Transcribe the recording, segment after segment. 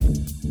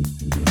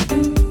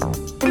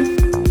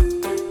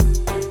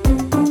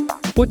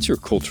What's your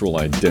cultural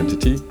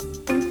identity?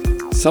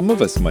 Some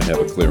of us might have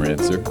a clear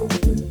answer,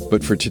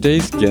 but for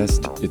today's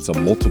guest, it's a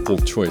multiple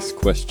choice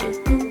question.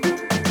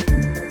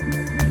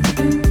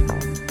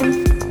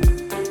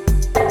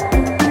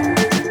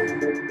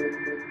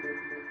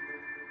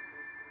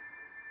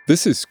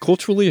 This is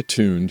Culturally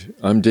Attuned.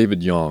 I'm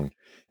David Yong,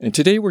 and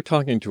today we're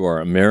talking to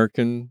our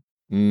American,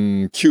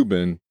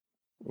 Cuban,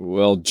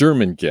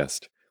 German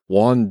guest,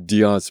 Juan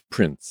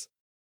Diaz-Prince.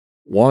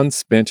 Juan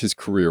spent his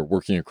career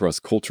working across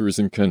cultures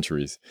and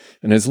countries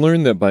and has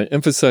learned that by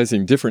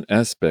emphasizing different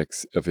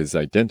aspects of his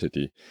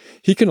identity,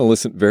 he can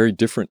elicit very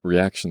different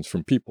reactions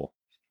from people.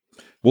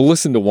 We'll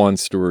listen to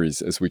Juan's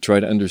stories as we try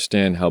to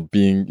understand how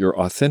being your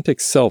authentic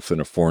self in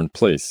a foreign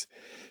place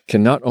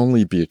can not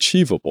only be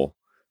achievable,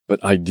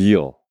 but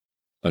ideal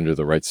under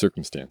the right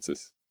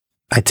circumstances.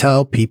 I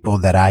tell people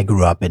that I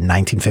grew up in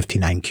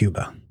 1959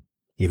 Cuba,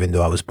 even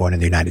though I was born in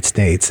the United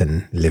States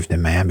and lived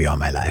in Miami all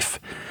my life.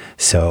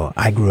 So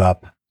I grew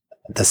up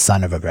the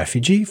son of a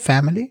refugee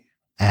family,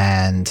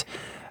 and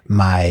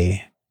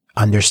my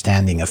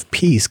understanding of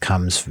peace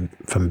comes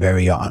from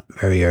very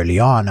early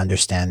on,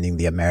 understanding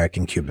the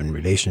American-Cuban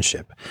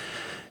relationship.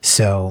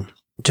 So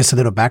just a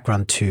little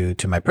background to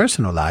my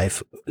personal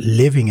life,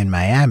 living in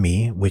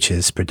Miami, which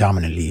is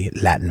predominantly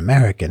Latin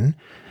American,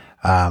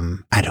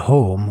 at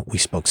home, we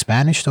spoke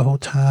Spanish the whole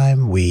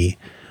time. We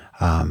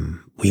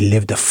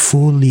lived a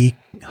fully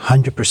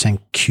 100%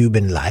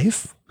 Cuban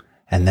life.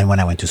 And then when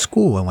I went to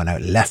school and when I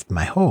left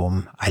my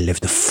home, I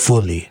lived a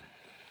fully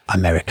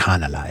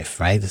Americana life,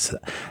 right?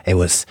 It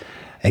was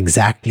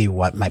exactly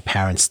what my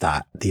parents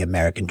thought the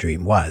American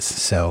dream was.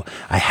 So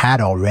I had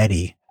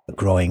already,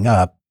 growing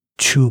up,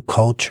 two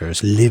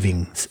cultures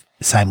living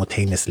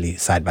simultaneously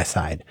side by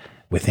side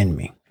within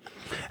me.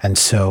 And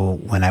so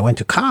when I went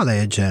to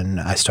college and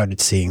I started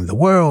seeing the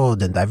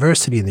world and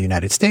diversity in the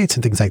United States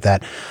and things like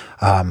that,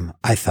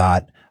 I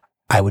thought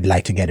I would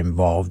like to get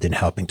involved in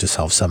helping to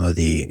solve some of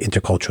the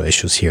intercultural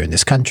issues here in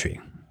this country.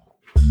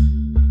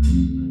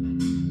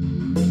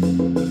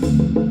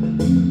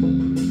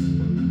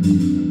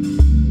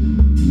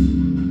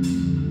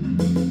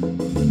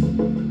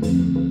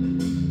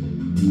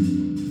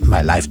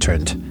 My life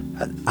turned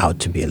out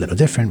to be a little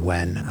different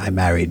when I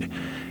married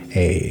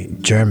a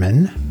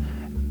German.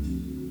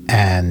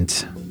 And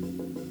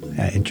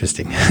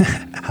interesting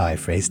how I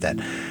phrased that.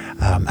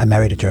 I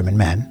married a German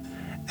man,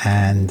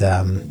 and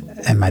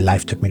my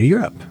life took me to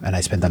Europe. And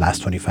I spent the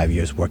last 25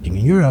 years working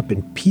in Europe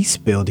in peace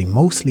building,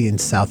 mostly in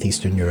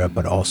Southeastern Europe,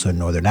 but also in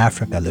Northern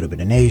Africa, a little bit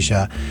in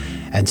Asia.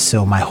 And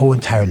so my whole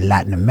entire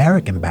Latin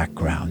American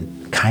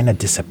background kind of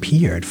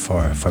disappeared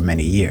for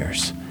many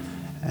years.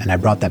 And I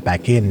brought that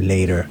back in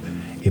later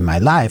in my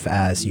life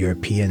as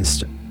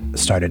Europeans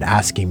started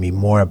asking me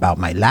more about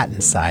my Latin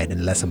side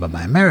and less about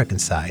my American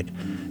side,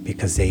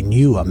 because they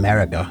knew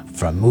America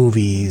from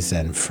movies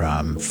and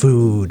from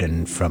food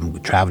and from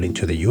traveling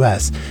to the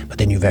US, but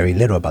they knew very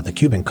little about the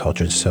Cuban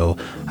culture. So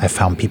I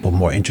found people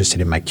more interested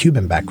in my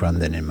Cuban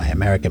background than in my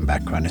American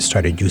background and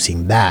started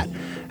using that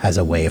as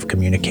a way of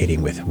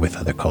communicating with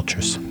other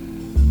cultures.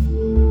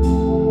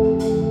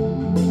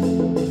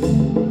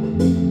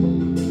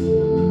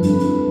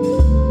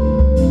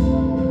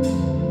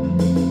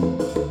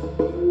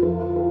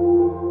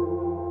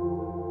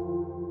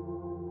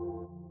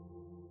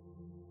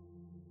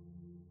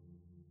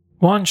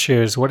 Juan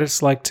shares what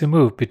it's like to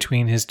move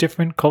between his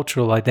different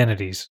cultural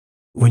identities.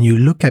 When you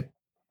look at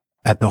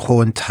the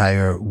whole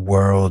entire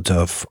world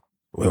of,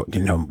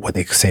 what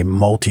they say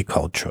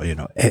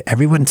multicultural,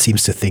 everyone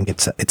seems to think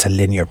it's a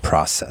linear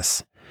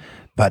process.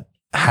 But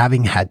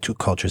having had two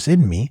cultures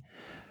in me,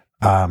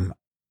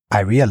 I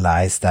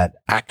realized that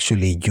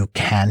actually you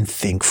can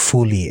think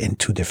fully in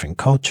two different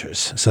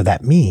cultures. So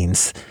that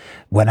means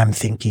when I'm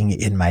thinking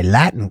in my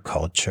Latin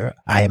culture,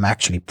 I am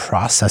actually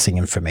processing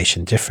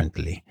information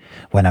differently.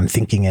 When I'm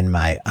thinking in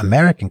my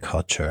American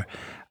culture,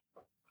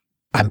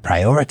 I'm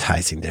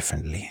prioritizing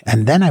differently.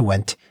 And then I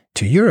went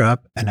to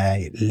Europe and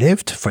I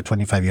lived for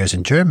 25 years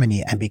in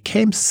Germany and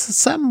became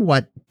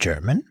somewhat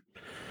German.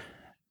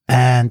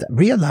 And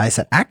realize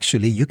that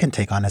actually you can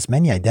take on as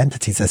many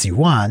identities as you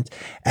want,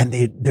 and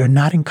they're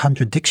not in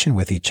contradiction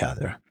with each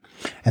other.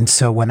 And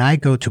so when I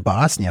go to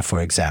Bosnia,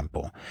 for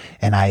example,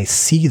 and I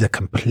see the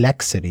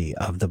complexity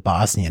of the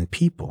Bosnian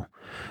people,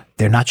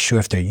 they're not sure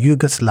if they're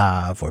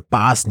Yugoslav or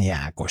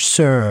Bosniak or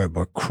Serb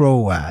or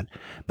Croat,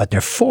 but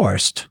they're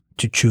forced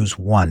to choose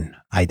one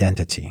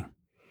identity.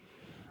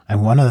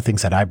 And one of the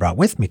things that I brought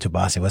with me to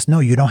Bosnia was,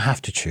 no, you don't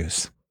have to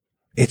choose.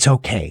 It's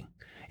okay.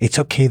 It's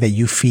okay that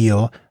you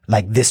feel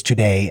like this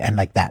today and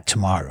like that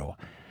tomorrow.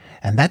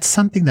 And that's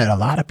something that a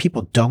lot of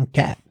people don't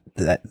get,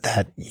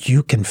 that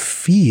you can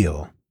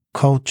feel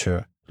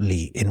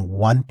culturally in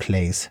one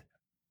place.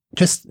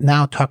 Just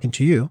now talking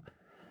to you,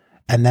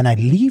 and then I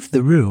leave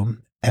the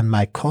room and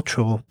my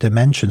cultural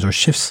dimensions or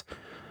shifts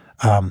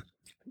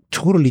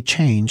totally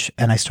change,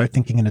 and I start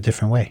thinking in a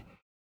different way.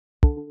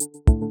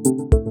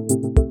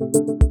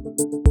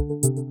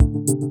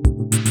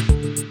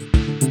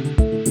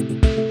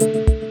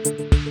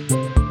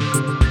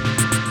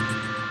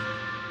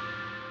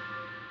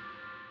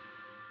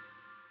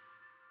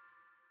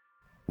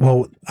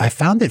 I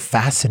found it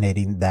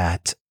fascinating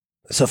that,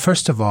 so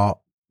first of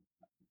all,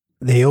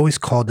 they always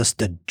called us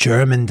the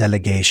German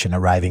delegation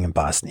arriving in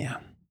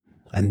Bosnia.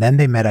 And then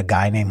they met a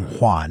guy named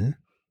Juan,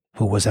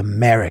 who was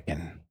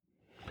American.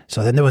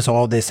 So then there was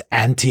all this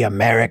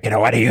anti-American,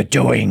 what are you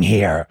doing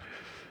here?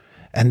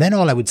 And then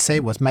all I would say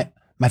was, my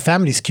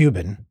family's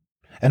Cuban.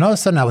 And all of a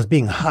sudden I was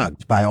being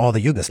hugged by all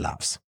the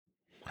Yugoslavs.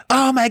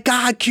 Oh my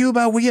God,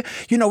 Cuba, we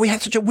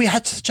had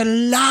such a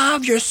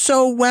love. You're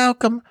so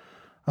welcome.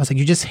 I was like,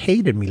 you just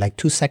hated me like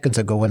 2 seconds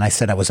ago when I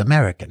said I was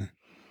American.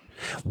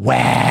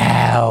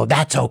 Well,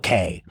 that's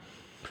okay.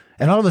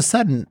 And all of a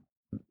sudden,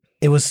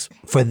 it was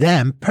for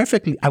them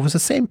perfectly, I was the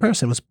same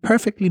person. It was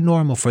perfectly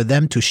normal for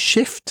them to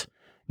shift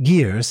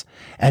gears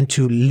and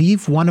to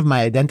leave one of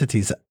my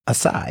identities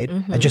aside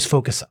and just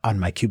focus on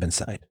my Cuban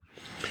side.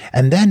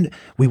 And then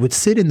we would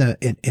sit in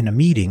a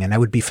meeting and I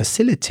would be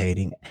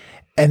facilitating.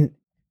 And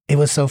it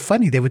was so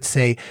funny. They would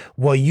say,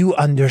 well, you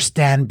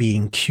understand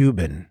being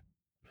Cuban.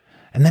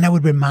 And then I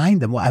would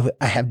remind them, well,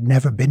 I have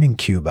never been in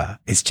Cuba.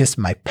 It's just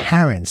my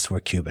parents were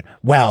Cuban.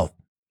 Well,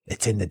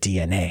 it's in the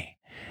DNA.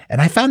 And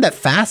I found that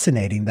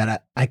fascinating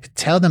that I could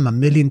tell them a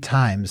million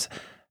times,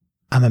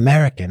 I'm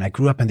American. I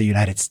grew up in the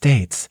United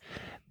States.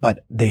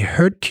 But they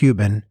heard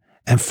Cuban,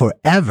 and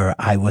forever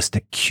I was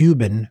the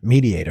Cuban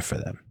mediator for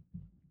them.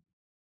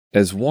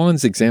 As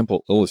Juan's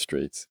example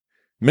illustrates,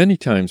 many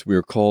times we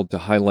are called to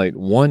highlight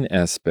one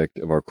aspect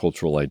of our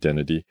cultural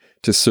identity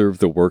to serve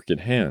the work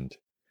at hand.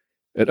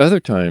 At other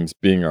times,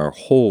 being our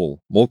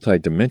whole,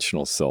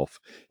 multidimensional self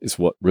is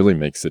what really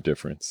makes a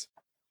difference.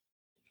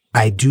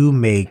 I do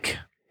make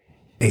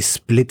a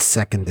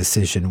split-second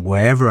decision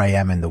wherever I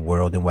am in the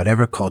world, in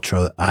whatever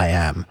culture I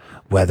am,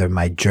 whether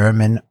my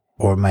German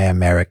or my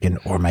American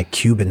or my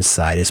Cuban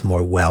side is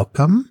more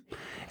welcome,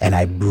 and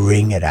I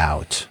bring it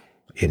out.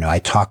 I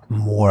talk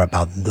more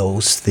about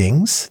those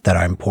things that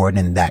are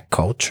important in that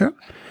culture,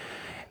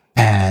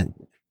 and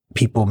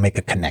people make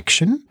a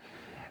connection.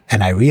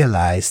 And I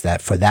realize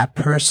that for that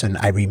person,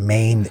 I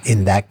remain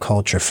in that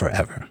culture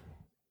forever.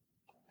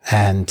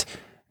 And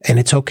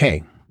it's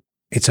okay.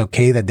 It's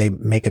okay that they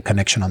make a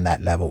connection on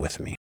that level with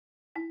me.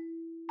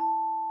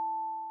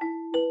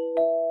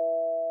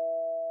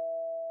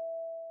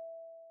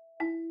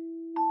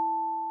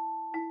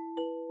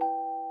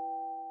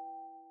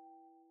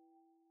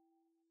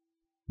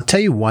 I'll tell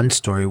you one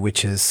story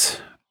which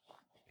is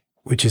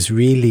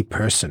really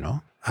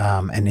personal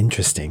and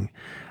interesting.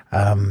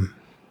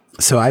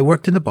 So I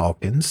worked in the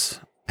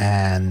Balkans,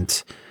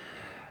 and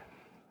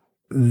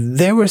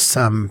there were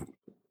some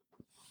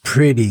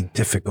pretty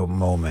difficult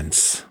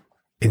moments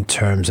in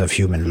terms of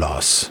human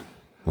loss.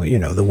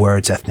 Well, the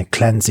words ethnic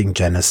cleansing,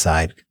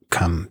 genocide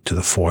come to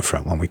the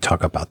forefront when we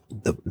talk about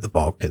the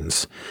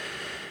Balkans.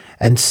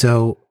 And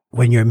so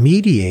when you're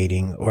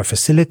mediating or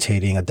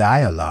facilitating a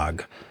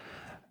dialogue,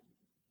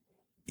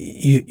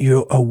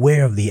 you're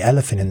aware of the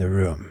elephant in the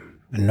room,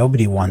 and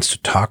nobody wants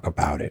to talk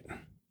about it.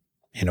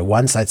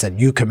 One side said,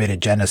 you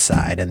committed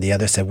genocide, and the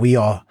other said, we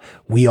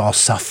all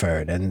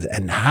suffered.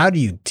 And how do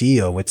you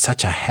deal with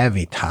such a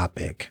heavy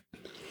topic?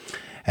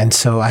 And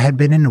so I had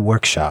been in a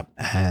workshop,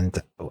 and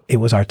it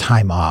was our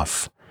time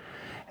off,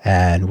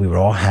 and we were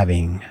all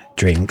having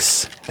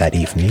drinks that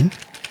evening.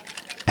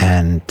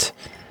 And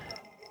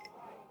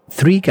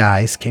 3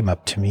 guys came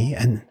up to me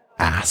and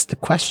asked the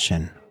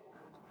question,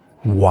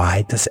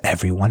 why does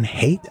everyone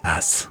hate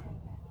us?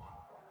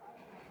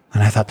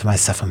 And I thought to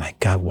myself, oh my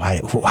God,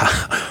 why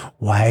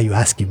are you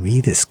asking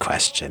me this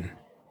question?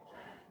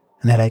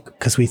 And they're like,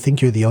 because we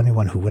think you're the only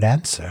one who would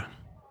answer.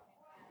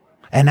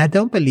 And I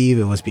don't believe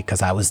it was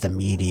because I was the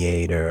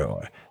mediator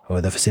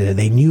or the facilitator.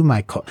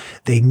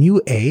 They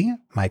knew A,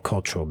 my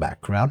cultural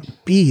background.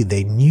 B,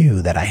 they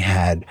knew that I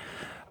had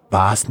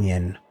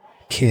Bosnian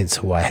kids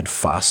who I had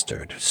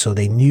fostered. So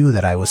they knew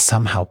that I was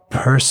somehow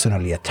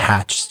personally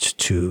attached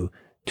to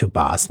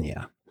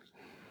Bosnia.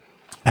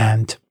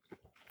 And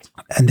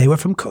they were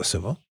from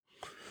Kosovo.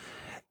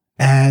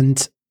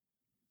 And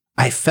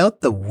I felt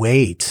the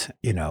weight,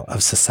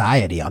 of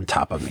society on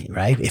top of me,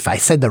 right? If I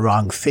said the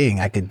wrong thing,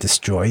 I could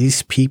destroy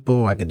these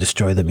people. I could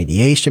destroy the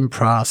mediation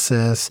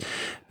process.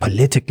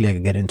 Politically, I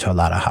could get into a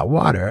lot of hot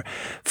water.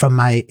 From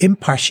my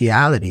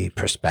impartiality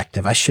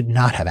perspective, I should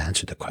not have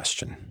answered the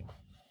question.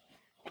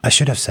 I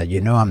should have said,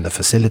 I'm the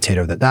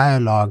facilitator of the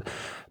dialogue.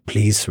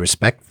 Please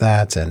respect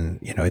that. And,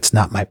 it's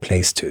not my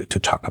place to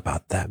talk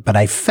about that. But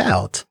I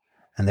felt,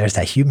 and there's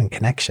that human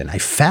connection, I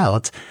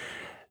felt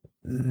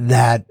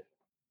that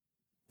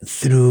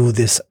through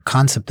this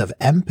concept of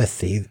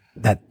empathy,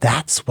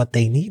 that's what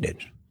they needed.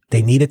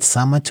 They needed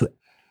someone to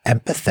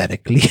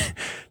empathetically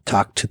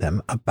talk to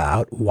them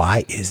about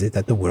why is it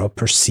that the world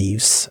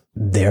perceives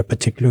their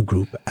particular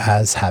group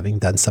as having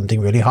done something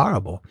really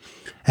horrible.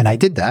 And I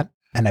did that,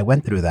 and I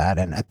went through that.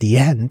 And at the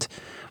end,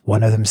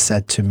 one of them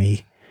said to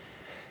me,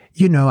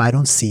 I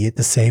don't see it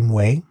the same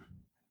way,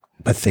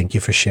 but thank you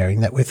for sharing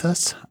that with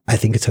us. I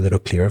think it's a little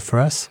clearer for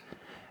us.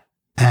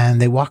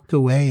 And they walked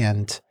away,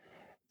 and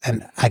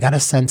I got a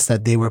sense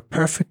that they were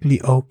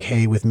perfectly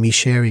okay with me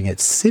sharing it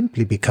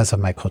simply because of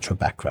my cultural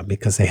background,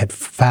 because they had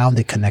found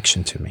a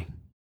connection to me.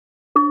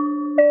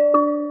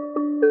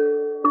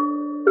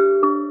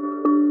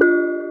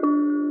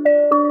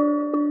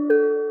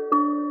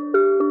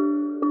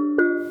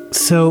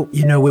 So,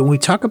 when we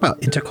talk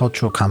about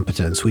intercultural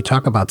competence, we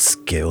talk about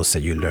skills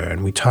that you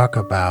learn. We talk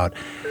about,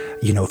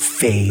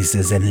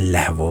 phases and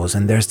levels.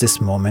 And there's this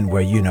moment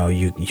where,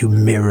 you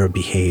mirror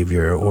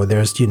behavior, or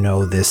there's,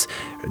 this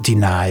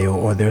denial,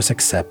 or there's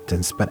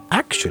acceptance. But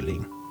actually,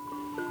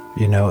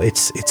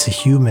 it's a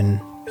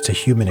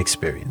human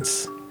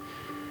experience.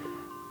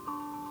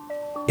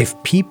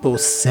 If people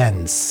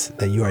sense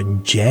that you are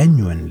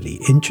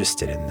genuinely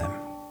interested in them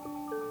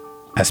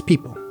as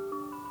people,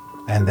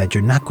 and that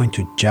you're not going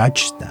to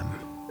judge them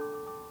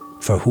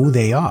for who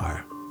they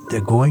are,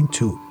 they're going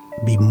to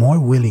be more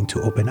willing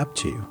to open up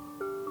to you.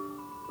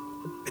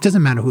 It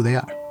doesn't matter who they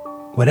are,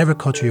 whatever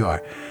culture you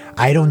are.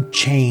 I don't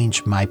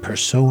change my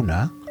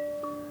persona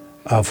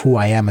of who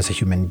I am as a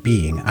human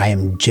being. I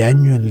am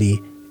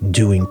genuinely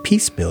doing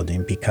peace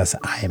building because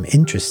I am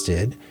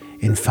interested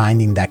in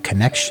finding that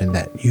connection,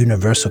 that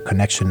universal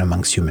connection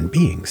amongst human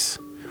beings.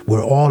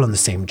 We're all on the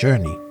same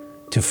journey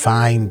to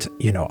find,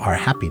 our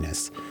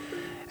happiness.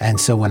 And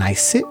so when I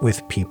sit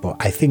with people,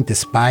 I think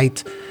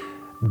despite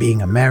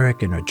being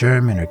American or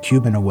German or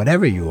Cuban or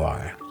whatever you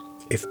are,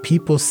 if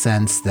people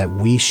sense that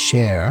we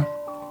share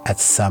at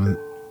some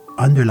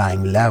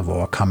underlying level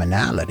or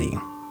commonality,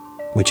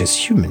 which is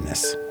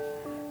humanness,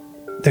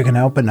 they're going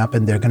to open up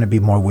and they're going to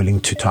be more willing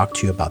to talk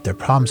to you about their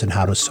problems and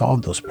how to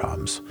solve those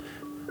problems.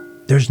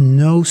 There's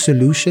no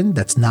solution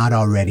that's not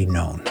already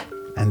known.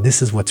 And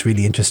this is what's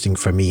really interesting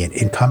for me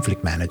in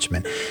conflict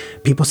management.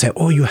 People say,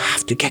 oh, you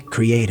have to get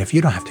creative.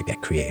 You don't have to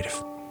get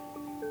creative.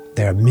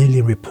 There are a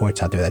million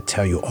reports out there that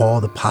tell you all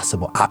the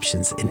possible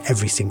options in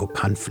every single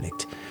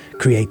conflict.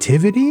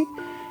 Creativity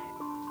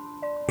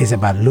is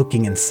about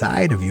looking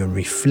inside of you and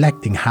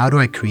reflecting, how do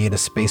I create a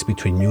space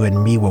between you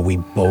and me where we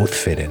both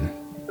fit in?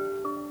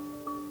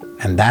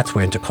 And that's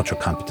where intercultural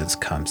competence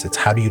comes. It's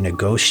how do you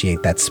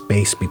negotiate that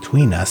space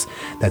between us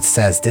that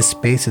says this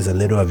space is a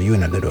little of you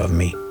and a little of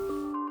me.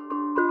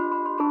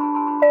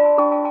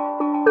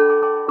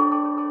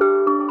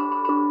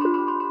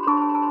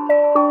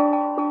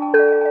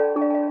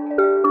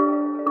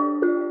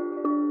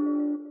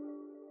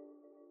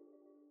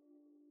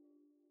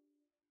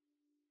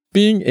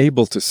 Being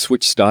able to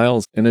switch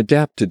styles and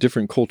adapt to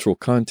different cultural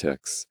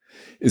contexts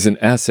is an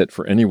asset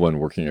for anyone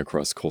working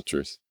across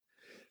cultures.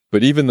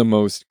 But even the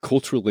most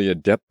culturally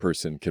adept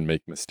person can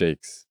make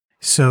mistakes.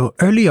 So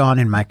early on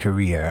in my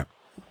career,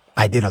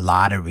 I did a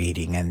lot of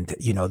reading, and,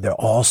 there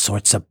are all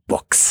sorts of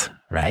books,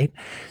 right?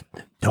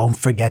 Don't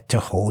forget to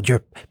hold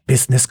your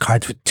business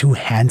cards with two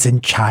hands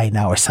in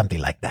China or something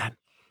like that.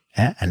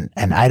 Yeah?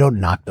 And I don't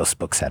knock those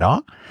books at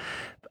all.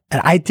 And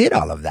I did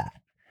all of that.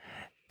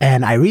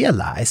 And I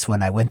realized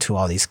when I went to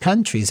all these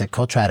countries at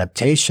cultural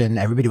adaptation,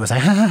 everybody was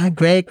like,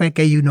 great,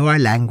 you know our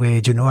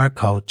language, you know our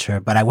culture,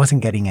 but I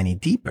wasn't getting any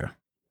deeper.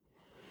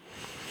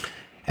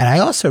 And I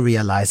also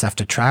realized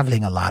after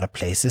traveling a lot of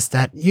places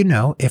that,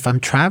 if I'm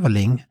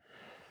traveling,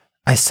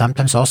 I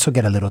sometimes also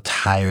get a little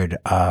tired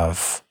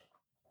of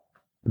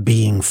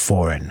being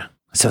foreign.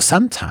 So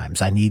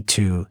sometimes I need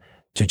to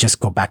just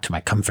go back to my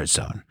comfort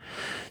zone.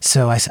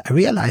 So I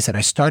realized that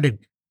I started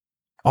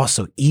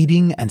also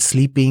eating and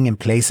sleeping in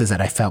places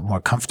that I felt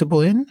more comfortable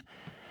in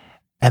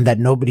and that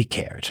nobody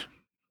cared.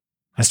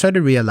 I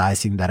started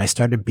realizing that I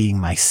started being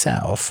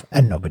myself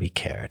and nobody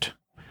cared.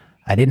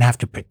 I didn't have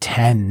to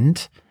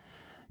pretend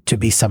to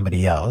be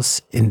somebody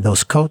else in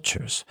those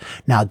cultures.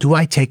 Now, do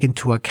I take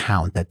into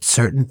account that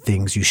certain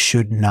things you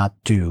should not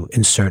do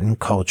in certain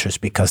cultures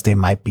because they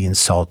might be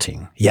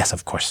insulting? Yes,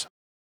 of course.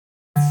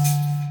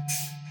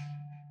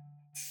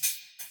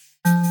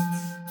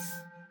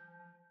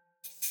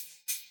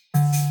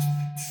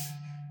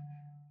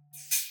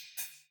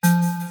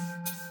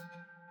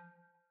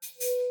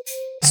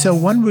 So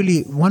one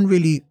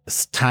really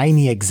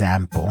tiny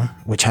example,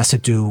 which has to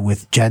do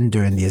with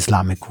gender in the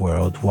Islamic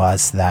world,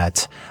 was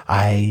that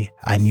I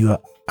knew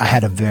I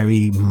had a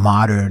very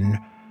modern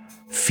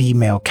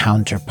female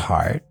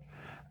counterpart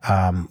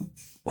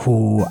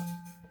who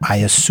I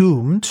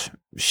assumed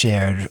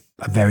shared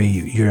a very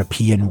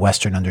European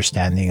Western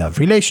understanding of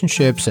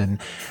relationships,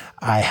 and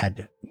I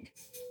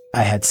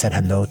had said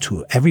hello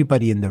to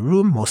everybody in the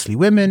room, mostly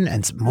women,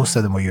 and most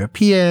of them were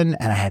European.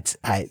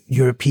 And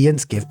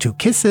Europeans give 2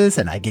 kisses,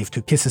 and I gave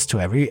 2 kisses to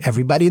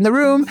everybody in the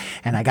room.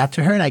 And I got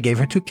to her and I gave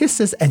her 2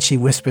 kisses, and she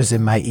whispers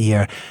in my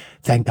ear,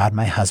 "Thank God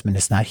my husband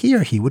is not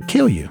here. He would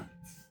kill you."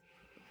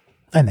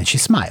 And then she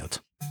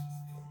smiled.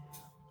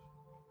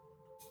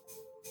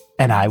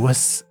 And I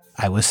was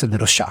a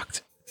little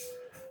shocked.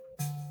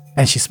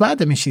 And she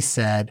smiled at me and she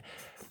said,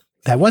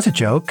 "That was a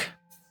joke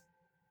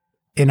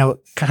in a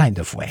kind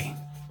of way."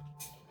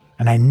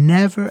 And I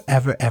never,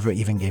 ever, ever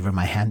even gave her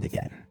my hand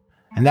again.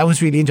 And that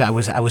was really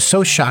interesting. I was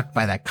so shocked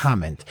by that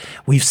comment.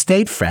 We've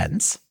stayed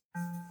friends.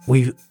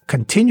 We've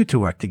continued to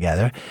work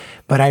together.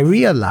 But I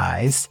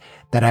realized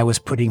that I was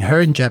putting her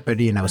in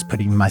jeopardy and I was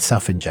putting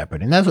myself in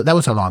jeopardy. And that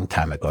was a long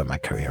time ago in my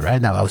career,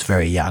 right? Now I was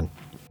very young.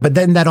 But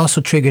then that also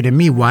triggered in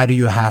me, why do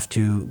you have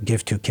to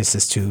give 2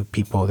 kisses to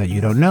people that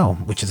you don't know?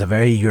 Which is a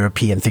very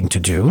European thing to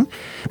do.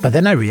 But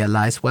then I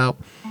realized, well,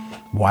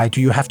 why do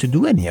you have to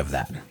do any of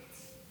that?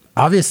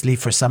 obviously,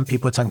 for some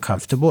people, it's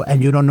uncomfortable,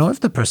 and you don't know if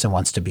the person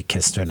wants to be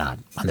kissed or not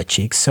on the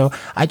cheeks. So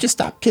I just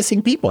stopped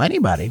kissing people,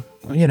 anybody,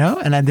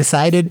 and I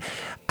decided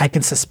I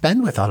can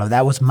suspend with all of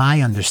that. Was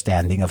my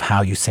understanding of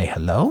how you say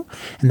hello.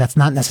 And that's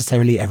not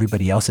necessarily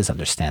everybody else's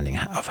understanding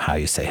of how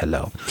you say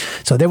hello.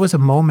 So there was a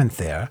moment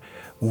there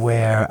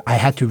where I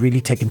had to really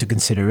take into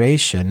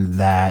consideration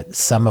that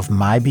some of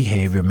my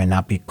behavior may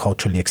not be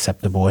culturally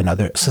acceptable in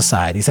other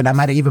societies, and I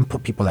might even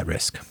put people at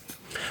risk.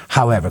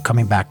 However,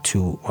 coming back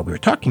to what we were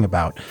talking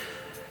about,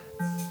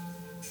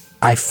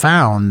 I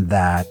found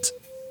that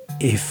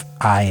if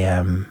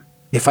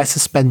I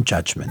suspend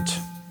judgment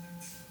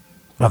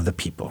of the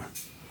people,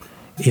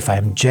 if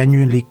I'm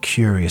genuinely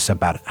curious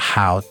about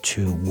how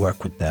to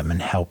work with them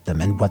and help them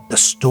and what the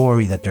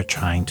story that they're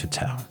trying to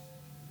tell,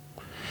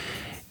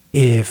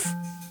 if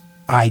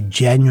I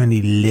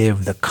genuinely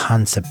live the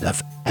concept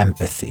of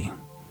empathy,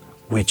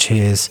 which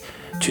is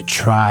to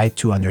try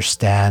to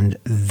understand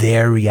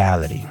their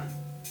reality.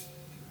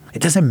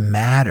 It doesn't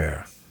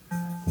matter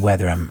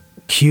whether I'm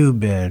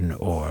Cuban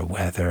or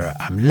whether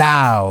I'm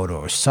loud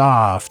or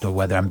soft or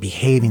whether I'm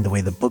behaving the way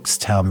the books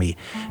tell me.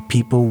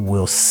 People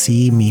will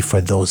see me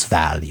for those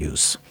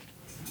values.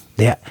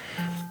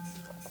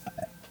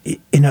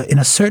 In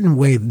a certain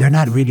way, they're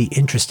not really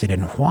interested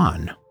in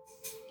Juan.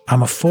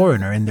 I'm a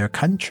foreigner in their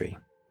country.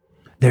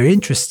 They're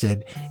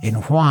interested in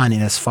Juan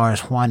in as far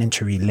as Juan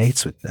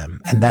interrelates with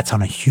them, and that's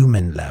on a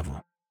human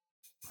level.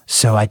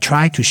 So I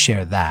try to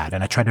share that,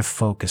 and I try to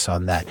focus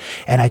on that,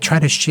 and I try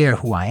to share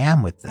who I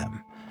am with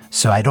them.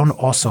 So I don't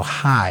also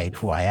hide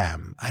who I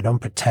am. I don't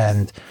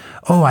pretend,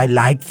 oh, I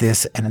like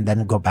this, and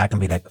then go back and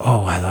be like,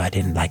 oh, I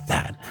didn't like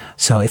that.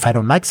 So if I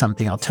don't like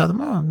something, I'll tell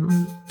them,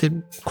 oh,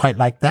 didn't quite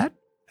like that.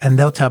 And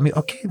they'll tell me,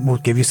 okay, we'll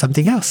give you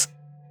something else.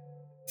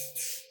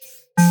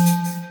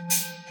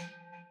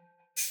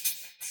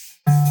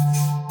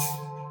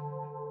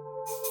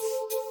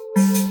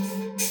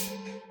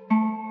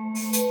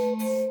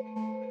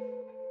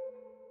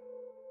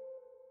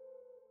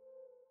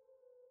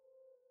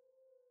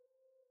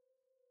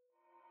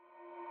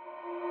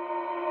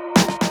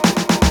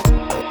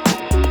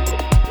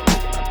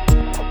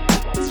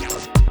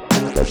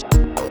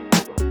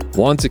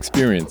 Juan's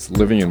experience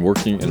living and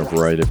working in a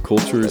variety of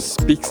cultures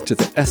speaks to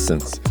the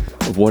essence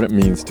of what it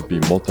means to be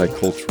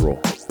multicultural.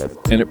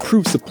 And it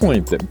proves the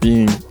point that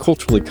being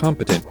culturally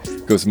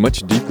competent goes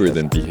much deeper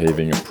than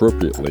behaving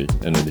appropriately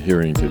and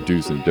adhering to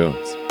do's and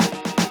don'ts.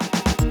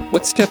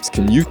 What steps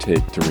can you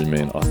take to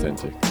remain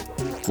authentic?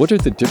 What are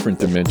the different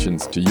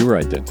dimensions to your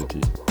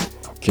identity?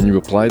 Can you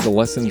apply the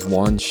lessons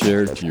Juan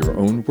shared to your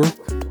own work?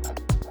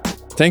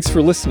 Thanks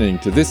for listening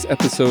to this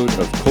episode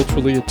of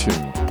Culturally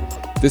Attuned.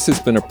 This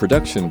has been a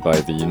production by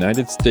the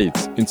United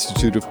States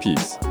Institute of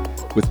Peace,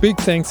 with big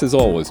thanks as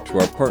always to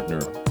our partner,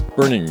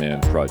 Burning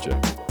Man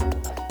Project.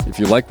 If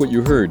you like what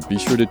you heard, be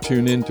sure to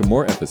tune in to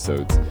more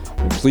episodes,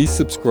 and please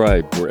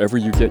subscribe wherever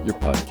you get your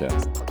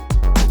podcasts.